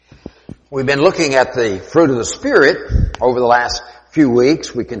We've been looking at the fruit of the Spirit over the last few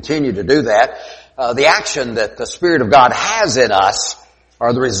weeks. We continue to do that. The action that the Spirit of God has in us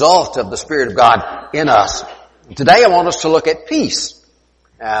are the result of the Spirit of God in us. Today I want us to look at peace.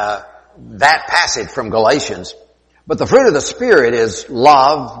 That passage from Galatians. But the fruit of the Spirit is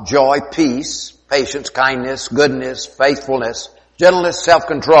love, joy, peace, patience, kindness, goodness, faithfulness, gentleness,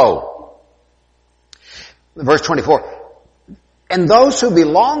 self-control. Verse 24. And those who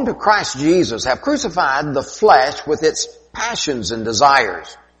belong to Christ Jesus have crucified the flesh with its passions and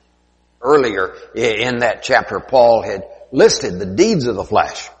desires. Earlier in that chapter, Paul had listed the deeds of the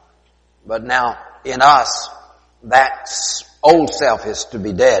flesh. But now in us, that old self is to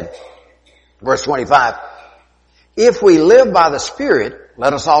be dead. Verse 25. If we live by the Spirit,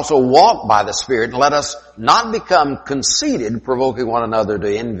 let us also walk by the Spirit, and let us not become conceited, provoking one another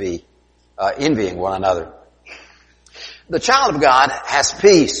to envying one another. The child of God has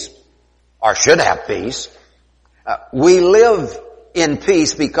peace, or should have peace. We live in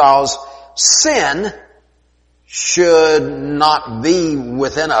peace because sin should not be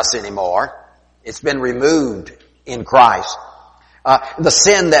within us anymore. It's been removed in Christ. The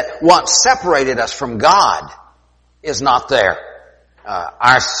sin that once separated us from God is not there.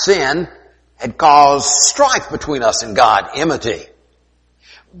 Our sin had caused strife between us and God, enmity.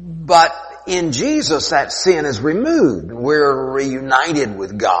 But in Jesus, that sin is removed. We're reunited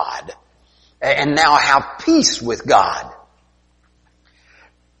with God and now have peace with God.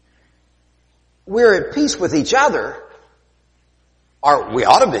 We're at peace with each other, or we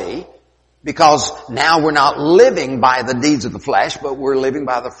ought to be, because now we're not living by the deeds of the flesh, but we're living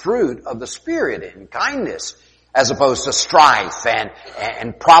by the fruit of the Spirit in kindness, as opposed to strife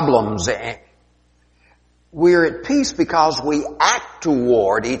and problems. We're at peace because we act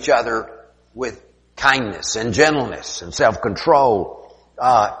toward each other with kindness and gentleness and self-control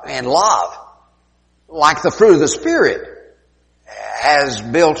and love, like the fruit of the Spirit has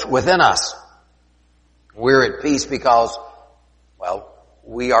built within us. We're at peace because, well,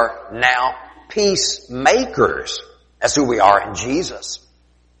 we are now peacemakers. That's who we are in Jesus.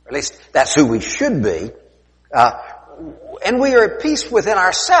 Or at least that's who we should be. And we are at peace within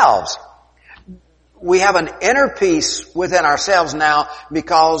ourselves. We have an inner peace within ourselves now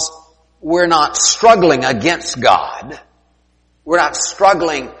because we're not struggling against God. We're not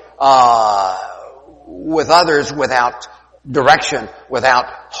struggling with others without direction, without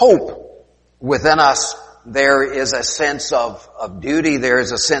hope. Within us, there is a sense of duty. There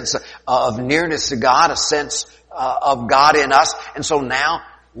is a sense of nearness to God, a sense of God in us. And so now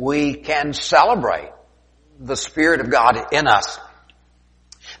we can celebrate the Spirit of God in us.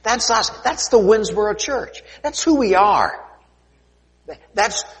 That's us. That's the Winnsboro Church. That's who we are.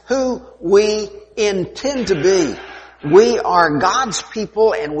 That's who we intend to be. We are God's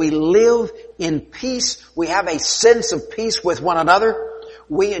people and we live in peace. We have a sense of peace with one another.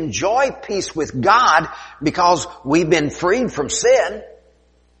 We enjoy peace with God because we've been freed from sin.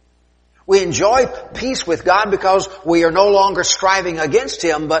 We enjoy peace with God because we are no longer striving against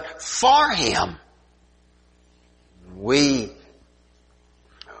Him, but for Him. We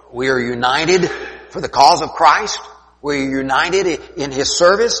are united for the cause of Christ. We're united in His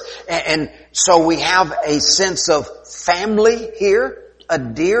service. And so we have a sense of family here, a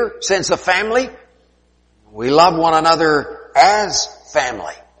dear sense of family. We love one another as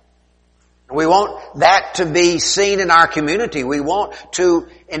family. We want that to be seen in our community. We want to,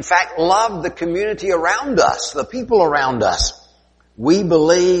 in fact, love the community around us, the people around us. We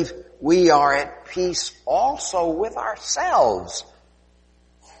believe we are at peace also with ourselves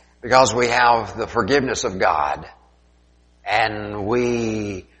because we have the forgiveness of God and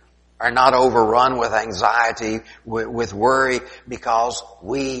we are not overrun with anxiety, with worry, because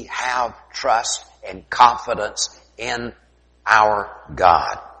we have trust and confidence in our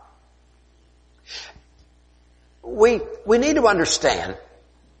God. We need to understand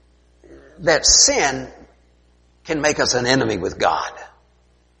that sin can make us an enemy with God.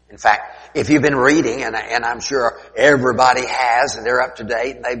 In fact, if you've been reading, and I'm sure everybody has, and they're up to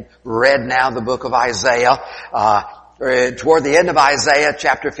date, and they've read now the book of Isaiah, toward the end of Isaiah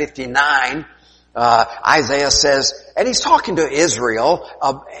chapter 59, Isaiah says, and he's talking to Israel,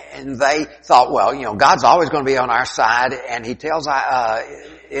 and they thought, well, God's always going to be on our side, and he tells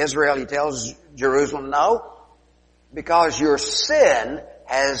Israel, he tells Jerusalem, no, because your sin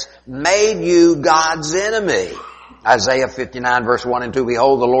has made you God's enemy. Isaiah 59 verse 1 and 2,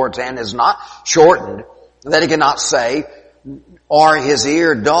 behold, the Lord's hand is not shortened, that he cannot save, or his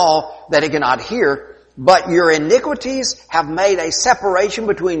ear dull, that he cannot hear, but your iniquities have made a separation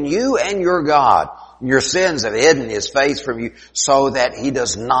between you and your God. Your sins have hidden His face from you so that He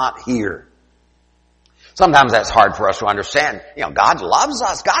does not hear. Sometimes that's hard for us to understand. God loves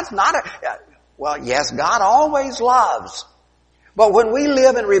us. God's not well, yes, God always loves. But when we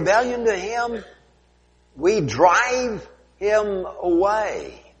live in rebellion to Him, we drive Him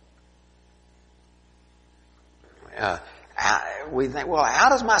away. We think, well, how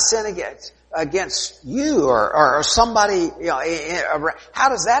does my sin against you or somebody, how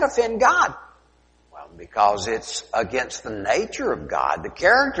does that offend God? Well, because it's against the nature of God, the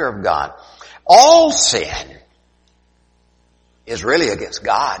character of God. All sin is really against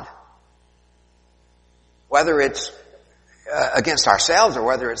God. Whether it's against ourselves or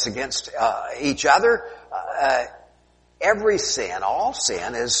whether it's against each other, every sin, all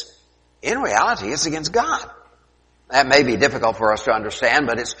sin is, in reality, it's against God. That may be difficult for us to understand,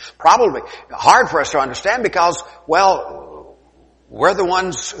 but it's probably hard for us to understand because, well, we're the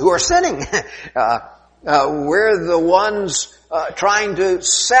ones who are sinning. We're the ones trying to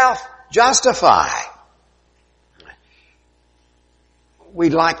self-justify. We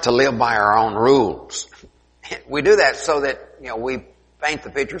like to live by our own rules. We do that so that, we paint the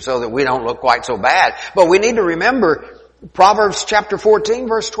picture so that we don't look quite so bad. But we need to remember Proverbs chapter 14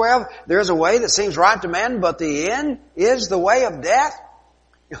 verse 12, there's a way that seems right to man, but the end is the way of death.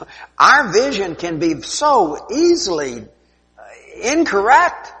 Our vision can be so easily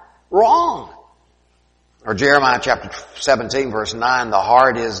incorrect, wrong. Or Jeremiah chapter 17 verse 9, the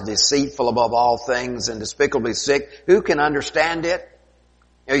heart is deceitful above all things and despicably sick. Who can understand it?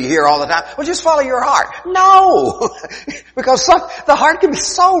 You hear all the time, well, just follow your heart. No! Because the heart can be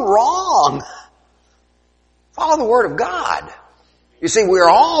so wrong. Follow the Word of God. You see, we're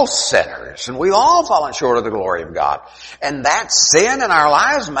all sinners, and we've all fallen short of the glory of God. And that sin in our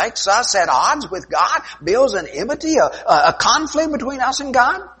lives makes us at odds with God, builds an enmity, a conflict between us and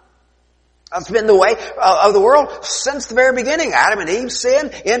God. That's been the way of the world since the very beginning. Adam and Eve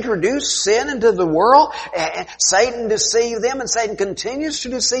sinned, introduced sin into the world, and Satan deceived them, and Satan continues to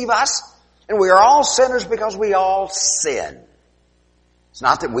deceive us. And we are all sinners because we all sin. It's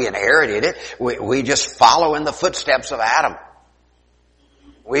not that we inherited it. We just follow in the footsteps of Adam.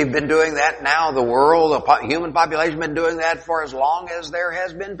 We've been doing that now. The world, the human population has been doing that for as long as there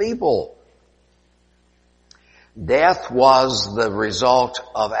has been people. Death was the result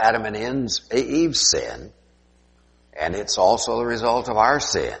of Adam and Eve's sin, and it's also the result of our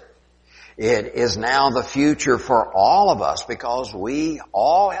sin. It is now the future for all of us because we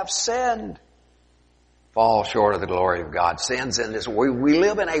all have sinned. Fall short of the glory of God. Sins in this. We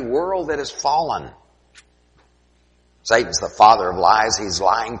live in a world that is fallen. Satan's the father of lies. He's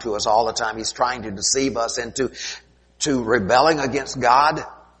lying to us all the time. He's trying to deceive us into rebelling against God.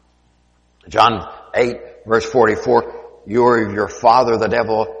 John 8 verse 44, you're your father the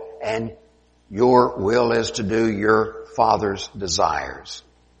devil, and your will is to do your father's desires.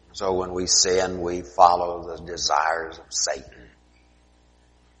 So when we sin, we follow the desires of Satan.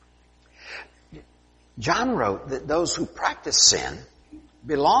 John wrote that those who practice sin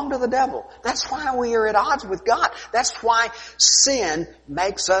belong to the devil. That's why we are at odds with God. That's why sin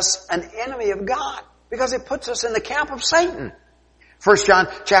makes us an enemy of God, because it puts us in the camp of Satan. 1 John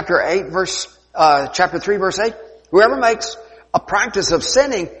chapter 3 verse 8, whoever makes a practice of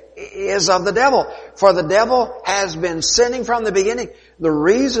sinning is of the devil, for the devil has been sinning from the beginning. The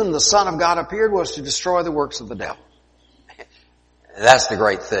reason the Son of God appeared was to destroy the works of the devil. That's the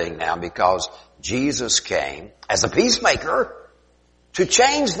great thing now, because Jesus came as a peacemaker to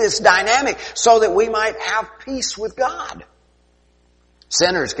change this dynamic so that we might have peace with God.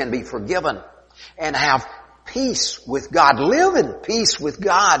 Sinners can be forgiven and have peace with God, live in peace with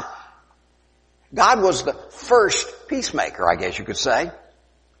God. God was the first peacemaker, I guess you could say.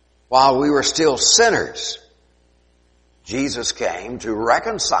 While we were still sinners, Jesus came to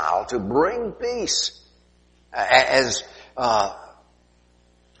reconcile, to bring peace. As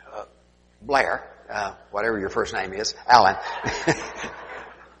Blair, whatever your first name is, Alan,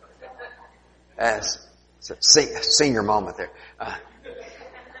 as a senior moment there.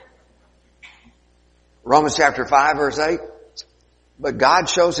 Romans chapter 5 verse 8, but God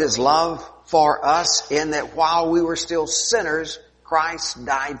shows His love for us in that while we were still sinners, Christ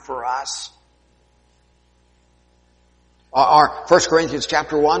died for us. Or 1 Corinthians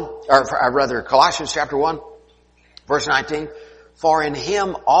chapter 1, or rather Colossians chapter 1, verse 19, for in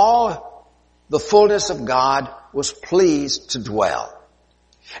Him all the fullness of God was pleased to dwell,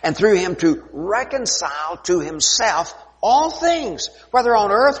 and through Him to reconcile to Himself all things, whether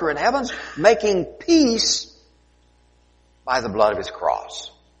on earth or in heavens, making peace by the blood of His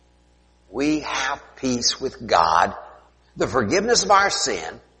cross. We have peace with God, the forgiveness of our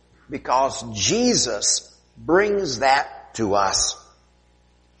sin, because Jesus brings that to us.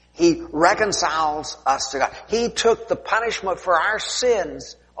 He reconciles us to God. He took the punishment for our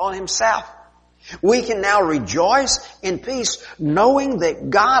sins on Himself. We can now rejoice in peace knowing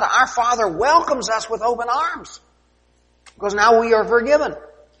that God, our Father, welcomes us with open arms. Because now we are forgiven.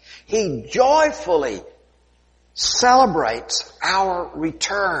 He joyfully celebrates our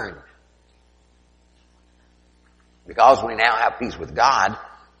return. Because we now have peace with God,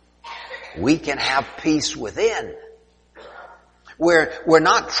 we can have peace within. We're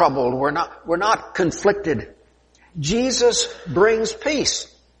not troubled. We're not conflicted. Jesus brings peace.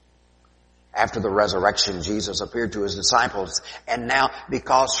 After the resurrection, Jesus appeared to His disciples, and now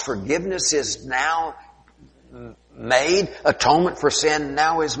because forgiveness is now made, atonement for sin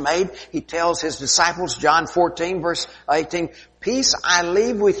now is made, He tells His disciples, John 14 verse 18, peace I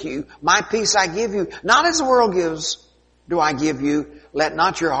leave with you, my peace I give you, not as the world gives do I give you, let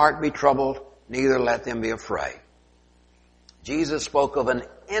not your heart be troubled, neither let them be afraid. Jesus spoke of an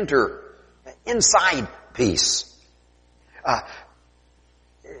inside peace.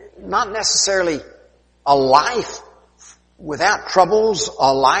 Not necessarily a life without troubles,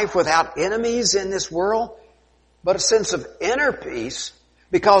 a life without enemies in this world, but a sense of inner peace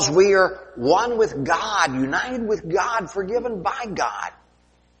because we are one with God, united with God, forgiven by God.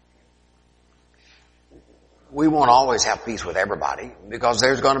 We won't always have peace with everybody because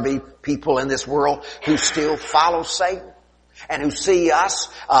there's going to be people in this world who still follow Satan and who see us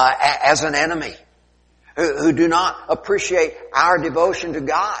as an enemy, who do not appreciate our devotion to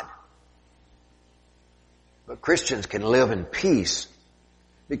God. But Christians can live in peace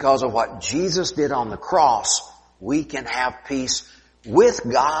because of what Jesus did on the cross. We can have peace with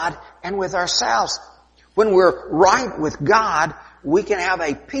God and with ourselves. When we're right with God, we can have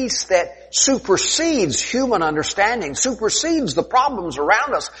a peace that supersedes human understanding, supersedes the problems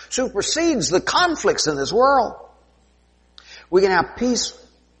around us, supersedes the conflicts in this world. We can have peace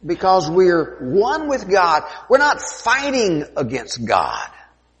because we're one with God. We're not fighting against God.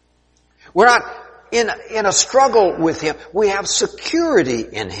 We're not in a struggle with Him. We have security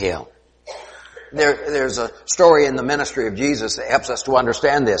in Him. There's a story in the ministry of Jesus that helps us to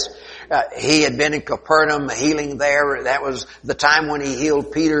understand this. He had been in Capernaum healing there. That was the time when He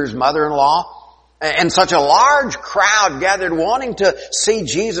healed Peter's mother-in-law. And such a large crowd gathered wanting to see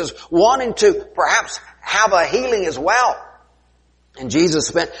Jesus, wanting to perhaps have a healing as well. And Jesus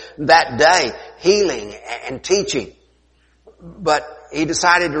spent that day healing and teaching. But He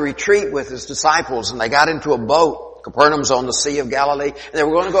decided to retreat with His disciples, and they got into a boat. Capernaum's on the Sea of Galilee. And they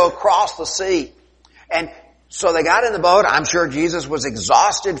were going to go across the sea. And so they got in the boat. I'm sure Jesus was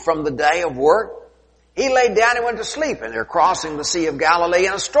exhausted from the day of work. He laid down and went to sleep. And they're crossing the Sea of Galilee,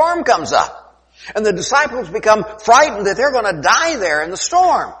 and a storm comes up. And the disciples become frightened that they're going to die there in the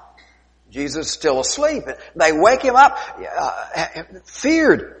storm. Jesus is still asleep. They wake Him up,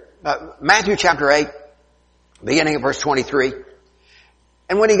 feared. Matthew chapter 8, beginning at verse 23.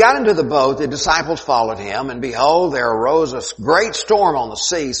 And when He got into the boat, the disciples followed Him, and behold, there arose a great storm on the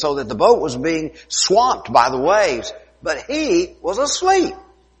sea, so that the boat was being swamped by the waves. But He was asleep.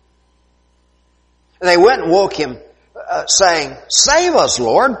 And they went and woke Him, saying, "Save us,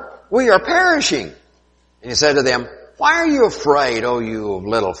 Lord, we are perishing." And He said to them, "Why are you afraid, O you of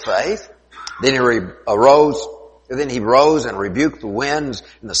little faith?" Then He rose and rebuked the winds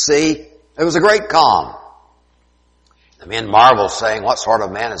and the sea. There was a great calm. The men marveled, saying, "What sort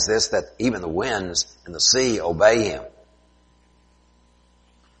of man is this that even the winds and the sea obey Him?"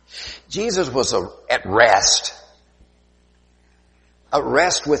 Jesus was at rest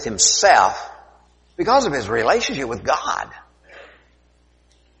with Himself because of His relationship with God.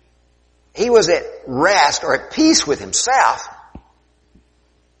 He was at rest or at peace with Himself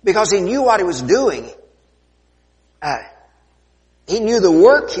because He knew what He was doing. He knew the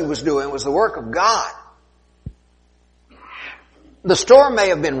work He was doing was the work of God. The storm may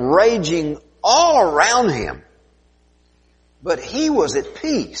have been raging all around Him, but He was at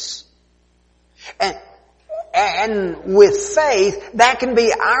peace. And with faith, that can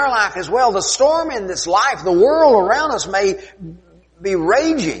be our life as well. The storm in this life, the world around us may be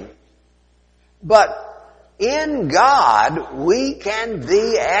raging, but in God, we can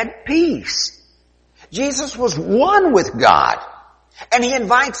be at peace. Jesus was one with God, and He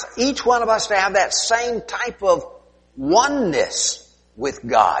invites each one of us to have that same type of oneness with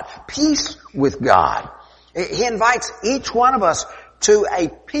God, peace with God. He invites each one of us to a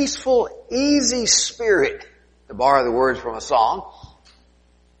peaceful, easy spirit, to borrow the words from a song,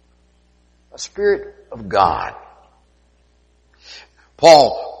 a spirit of God.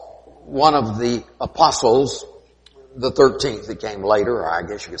 Paul, one of the apostles, the 13th that came later, or I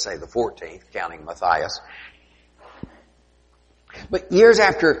guess you could say the 14th, counting Matthias. But years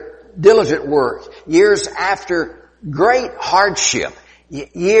after diligent work, years after great hardship,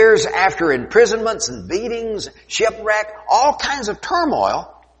 years after imprisonments and beatings, shipwreck, all kinds of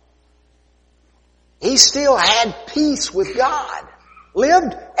turmoil, he still had peace with God,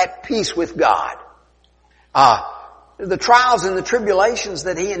 lived at peace with God. The trials and the tribulations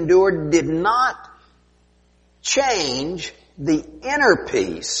that he endured did not change the inner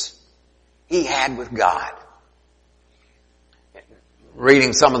peace he had with God.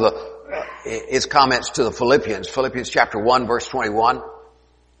 Reading some of his comments to the Philippians chapter 1 verse 21.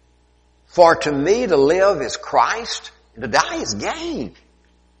 For to me to live is Christ, and to die is gain.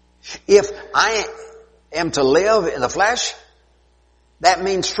 If I am to live in the flesh, that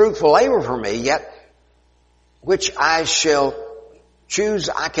means fruitful labor for me, yet which I shall choose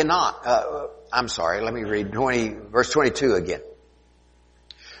I cannot. Let me read verse 22 again.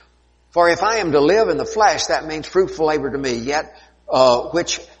 For if I am to live in the flesh, that means fruitful labor to me, yet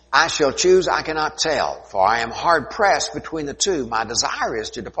which I shall choose I cannot tell. For I am hard pressed between the two. My desire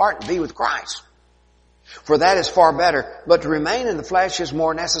is to depart and be with Christ. For that is far better, but to remain in the flesh is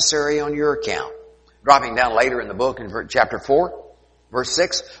more necessary on your account. Dropping down later in the book in chapter 4, verse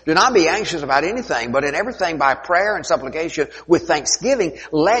 6, do not be anxious about anything, but in everything by prayer and supplication with thanksgiving,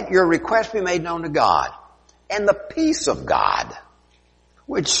 let your requests be made known to God. And the peace of God,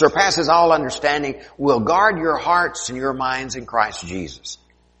 which surpasses all understanding, will guard your hearts and your minds in Christ Jesus.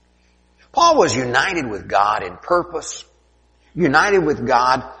 Paul was united with God in purpose, united with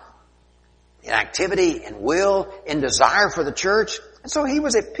God in activity and will, in desire for the church, and so he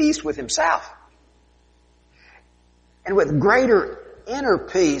was at peace with himself. And with greater inner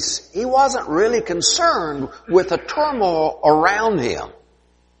peace, he wasn't really concerned with the turmoil around him.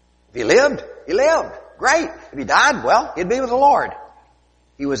 If he lived, he lived. Great. If he died, well, he'd be with the Lord.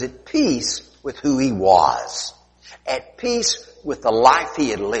 He was at peace with who he was, at peace with the life he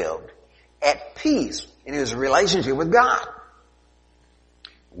had lived, at peace in his relationship with God.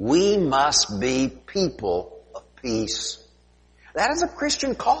 We must be people of peace. That is a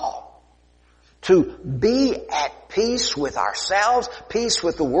Christian call. To be at peace with ourselves, peace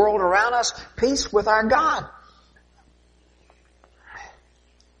with the world around us, peace with our God.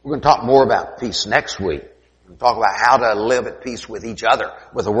 We're going to talk more about peace next week. We'll talk about how to live at peace with each other,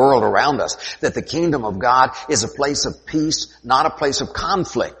 with the world around us. That the kingdom of God is a place of peace, not a place of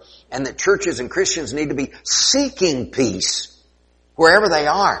conflict. And that churches and Christians need to be seeking peace wherever they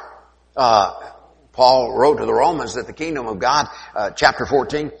are. Paul wrote to the Romans that the kingdom of God, chapter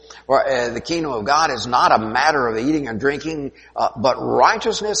 14, the kingdom of God is not a matter of eating and drinking, but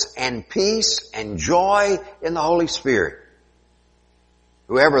righteousness and peace and joy in the Holy Spirit.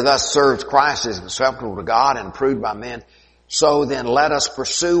 Whoever thus serves Christ is acceptable to God and approved by men. So then let us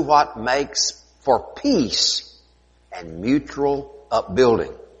pursue what makes for peace and mutual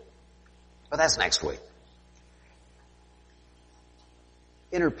upbuilding. But that's next week.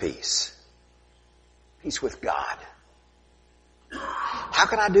 Inner peace. Peace with God. How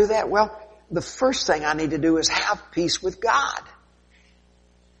can I do that? Well, the first thing I need to do is have peace with God.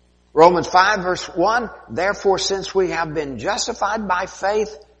 Romans 5 verse 1, therefore since we have been justified by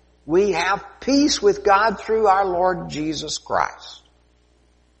faith, we have peace with God through our Lord Jesus Christ.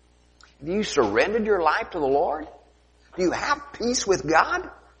 Have you surrendered your life to the Lord? Do you have peace with God?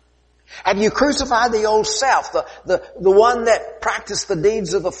 Have you crucified the old self, the one that practiced the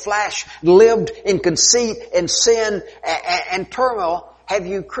deeds of the flesh, lived in conceit and sin and turmoil? Have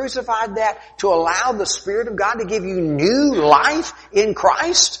you crucified that to allow the Spirit of God to give you new life in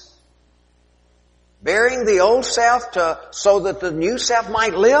Christ? Burying the old self so that the new self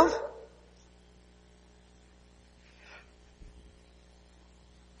might live?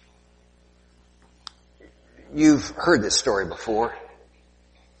 You've heard this story before.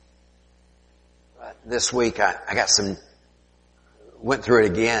 This week I went through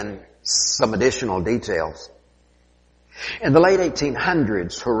it again, some additional details. In the late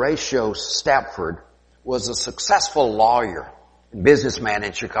 1800s, Horatio Stopford was a successful lawyer and businessman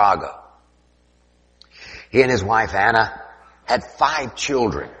in Chicago. He and his wife Anna had 5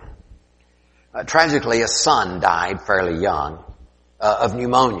 children. Tragically, a son died fairly young of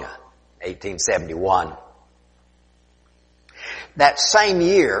pneumonia, 1871. That same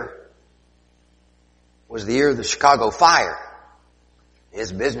year was the year of the Chicago fire.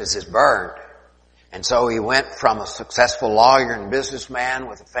 His business is burned. And so he went from a successful lawyer and businessman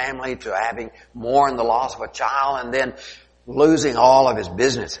with a family to having mourned the loss of a child and then losing all of his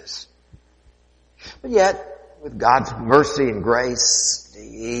businesses. But yet, with God's mercy and grace,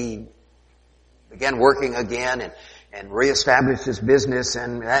 he began working again, and and reestablished his business,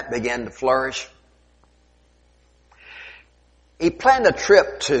 and that began to flourish. He planned a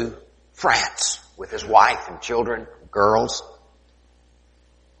trip to France with his wife and children, girls.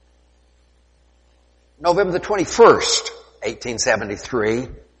 November the 21st, 1873,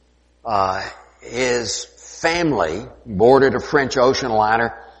 his family boarded a French ocean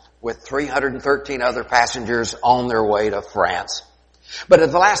liner with 313 other passengers on their way to France. But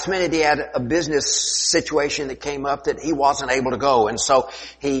at the last minute he had a business situation that came up that he wasn't able to go, and so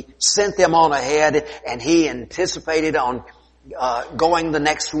he sent them on ahead, and he anticipated on going the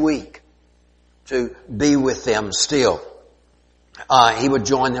next week to be with them still. He would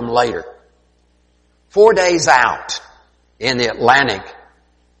join them later. 4 days out in the Atlantic,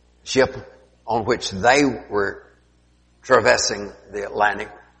 ship on which they were traversing the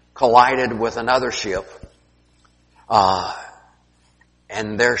Atlantic collided with another ship,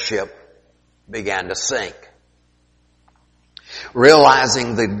 and their ship began to sink.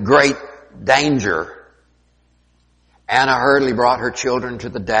 Realizing the great danger, Anna hurriedly brought her children to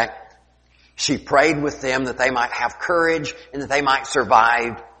the deck. She prayed with them that they might have courage and that they might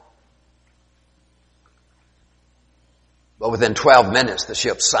survive. But within 12 minutes, the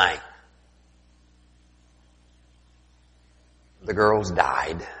ship sank. The girls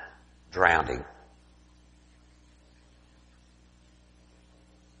died, drowning.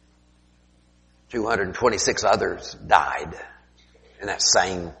 "226 others died in that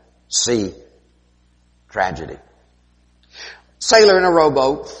same sea tragedy. Sailor in a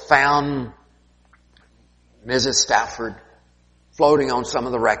rowboat found Mrs. Stafford floating on some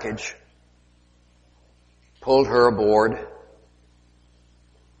of the wreckage, pulled her aboard.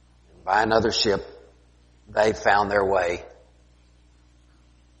 By another ship, they found their way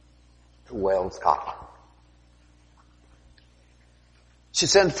to Wells, Scotland. She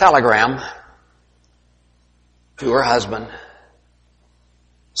sent a telegram to her husband,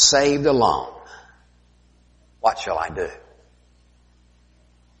 "Saved alone. What shall I do?"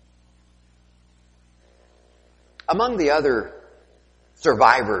 Among the other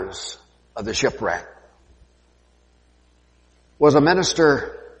survivors of the shipwreck was a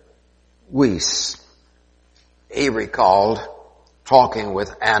minister, Weiss. He recalled talking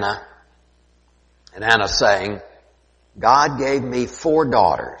with Anna, and Anna saying, "God gave me 4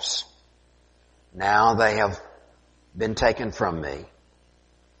 daughters. Now they have been taken from me.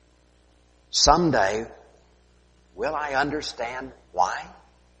 Someday, will I understand why?"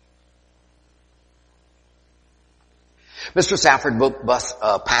 Mr. Stafford booked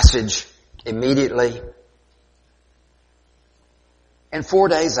passage immediately. And 4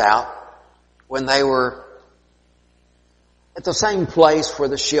 days out, when they were at the same place where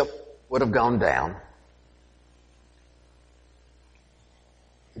the ship would have gone down,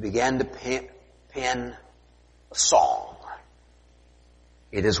 he began to pen a song.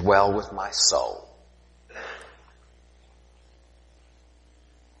 "It is well with my soul."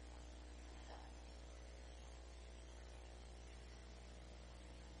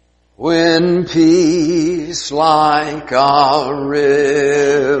 When peace like a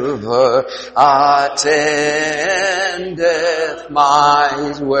river attendeth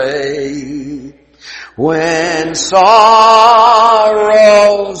my way, when sorrows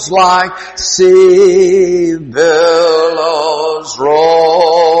like sea billows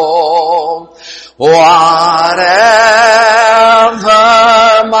roll, whatever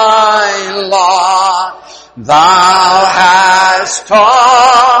my lot, thou hast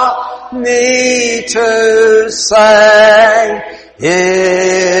taught me to say,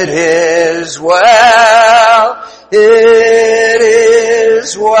 "It is well, it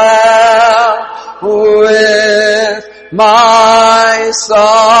is well with my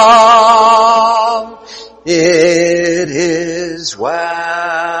soul, it is well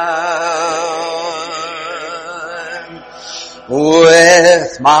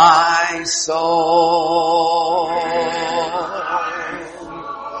with my soul.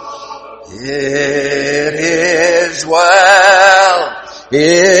 It is well,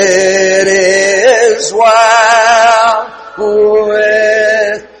 it is well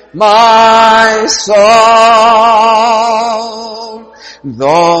with my soul.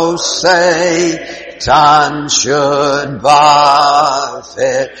 Though Satan should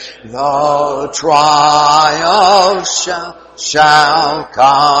buffet, though trials shall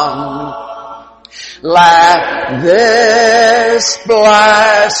come, let this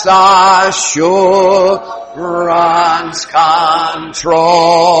blessed assurance control,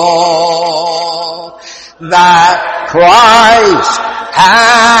 that Christ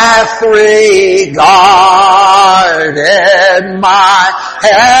hath regarded my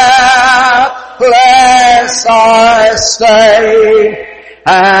helpless lesser stain,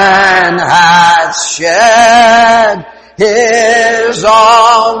 and hath shed His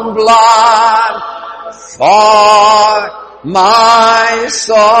own blood for my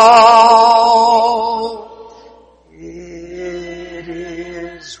soul. It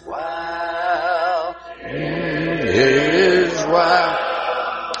is well, it is well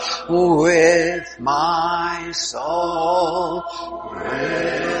with my soul,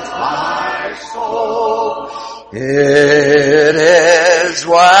 with my soul. It is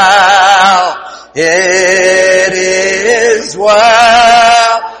well, it is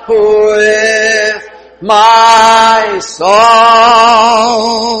well with my soul.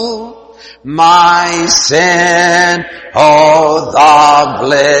 My sin, oh, the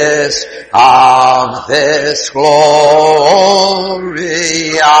bliss of this glorious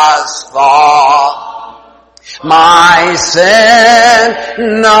thought. My sin,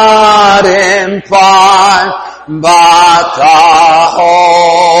 not in part, but the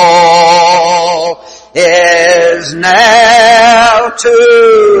whole, is nailed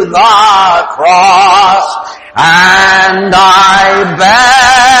to the cross, and I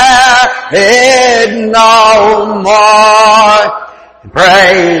bear it no more.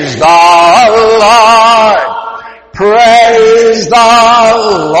 Praise the Lord, praise the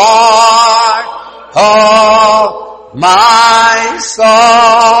Lord, oh my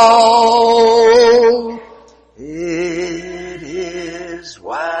soul. It is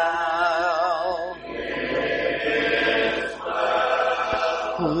well,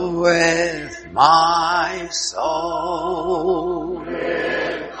 with my soul.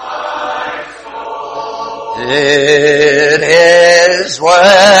 It is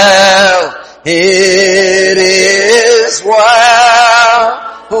well, it is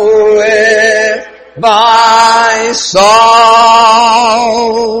well with my soul.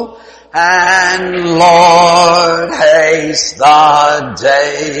 And Lord, haste the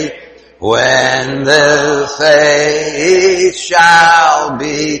day when the faith shall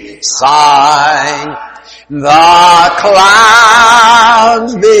be signed, the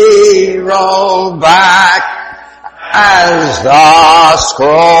clouds be rolled back as the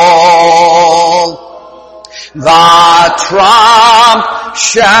scroll, the trump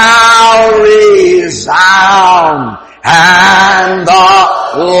shall resound, and the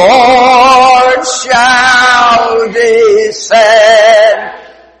Lord shall descend.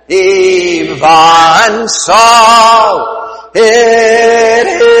 Even so, it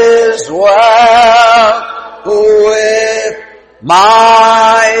is well with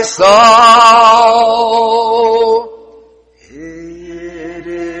my soul. It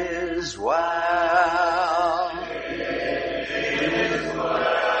is well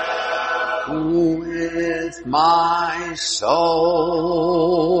with my soul.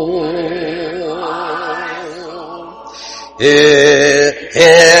 It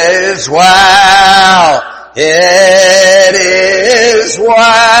is well, it is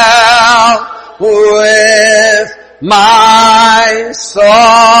well with my soul.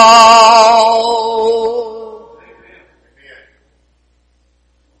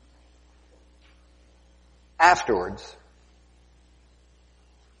 Afterwards,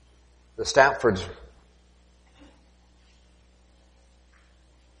 the Stopfords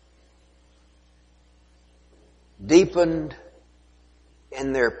deepened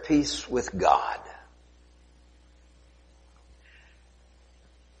in their peace with God.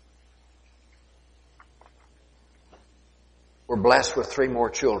 Were blessed with 3 more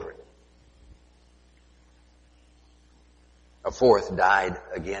children. A 4th died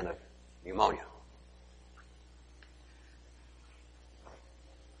again of pneumonia.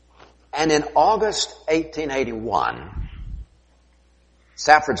 And in August 1881,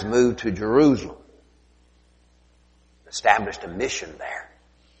 Stopfords moved to Jerusalem, established a mission there.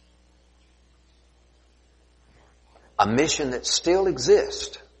 A mission that still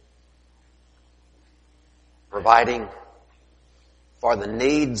exists, providing for the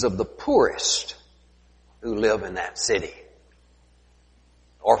needs of the poorest who live in that city.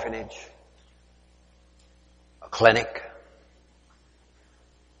 Orphanage, a clinic.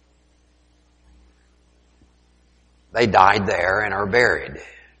 They died there and are buried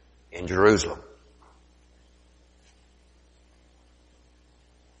in Jerusalem.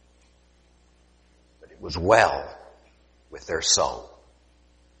 But it was well with their soul.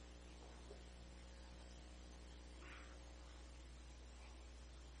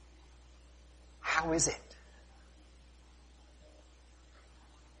 How is it?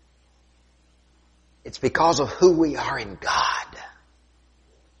 It's because of who we are in God.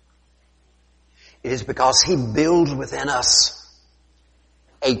 It is because He builds within us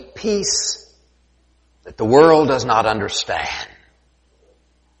a peace that the world does not understand.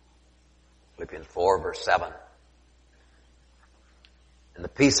 Philippians 4 verse 7. And the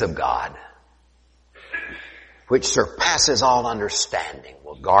peace of God, which surpasses all understanding,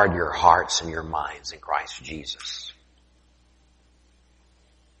 will guard your hearts and your minds in Christ Jesus.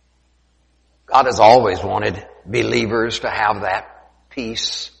 God has always wanted believers to have that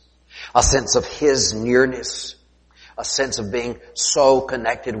peace, a sense of His nearness, a sense of being so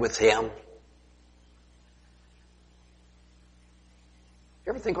connected with Him.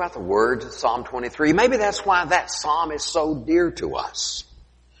 You ever think about the words of Psalm 23? Maybe that's why that psalm is so dear to us.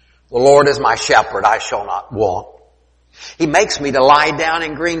 The Lord is my shepherd, I shall not want. He makes me to lie down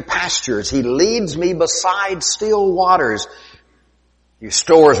in green pastures. He leads me beside still waters. He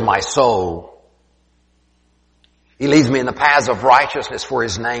restores my soul. He leads me in the paths of righteousness for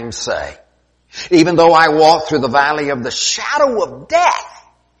His name's sake. Even though I walk through the valley of the shadow of death,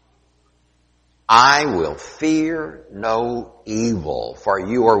 I will fear no evil, for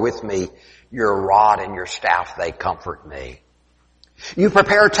You are with me. Your rod and Your staff, they comfort me. You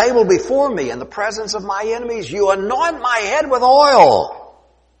prepare a table before me in the presence of my enemies. You anoint my head with oil.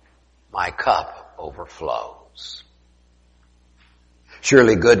 My cup overflows.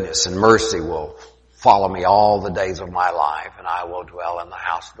 Surely goodness and mercy will follow me all the days of my life, and I will dwell in the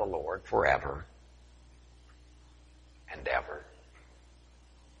house of the Lord forever and ever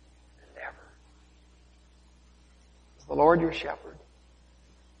and ever. Is the Lord your shepherd?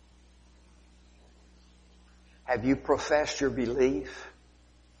 Have you professed your belief?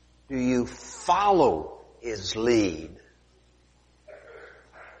 Do you follow His lead?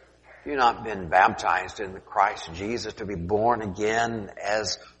 Have you not been baptized in Christ Jesus to be born again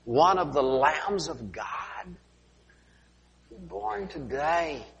as one of the lambs of God? You're born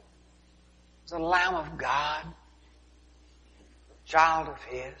today as a lamb of God, a child of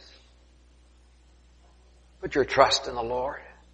His. Put your trust in the Lord.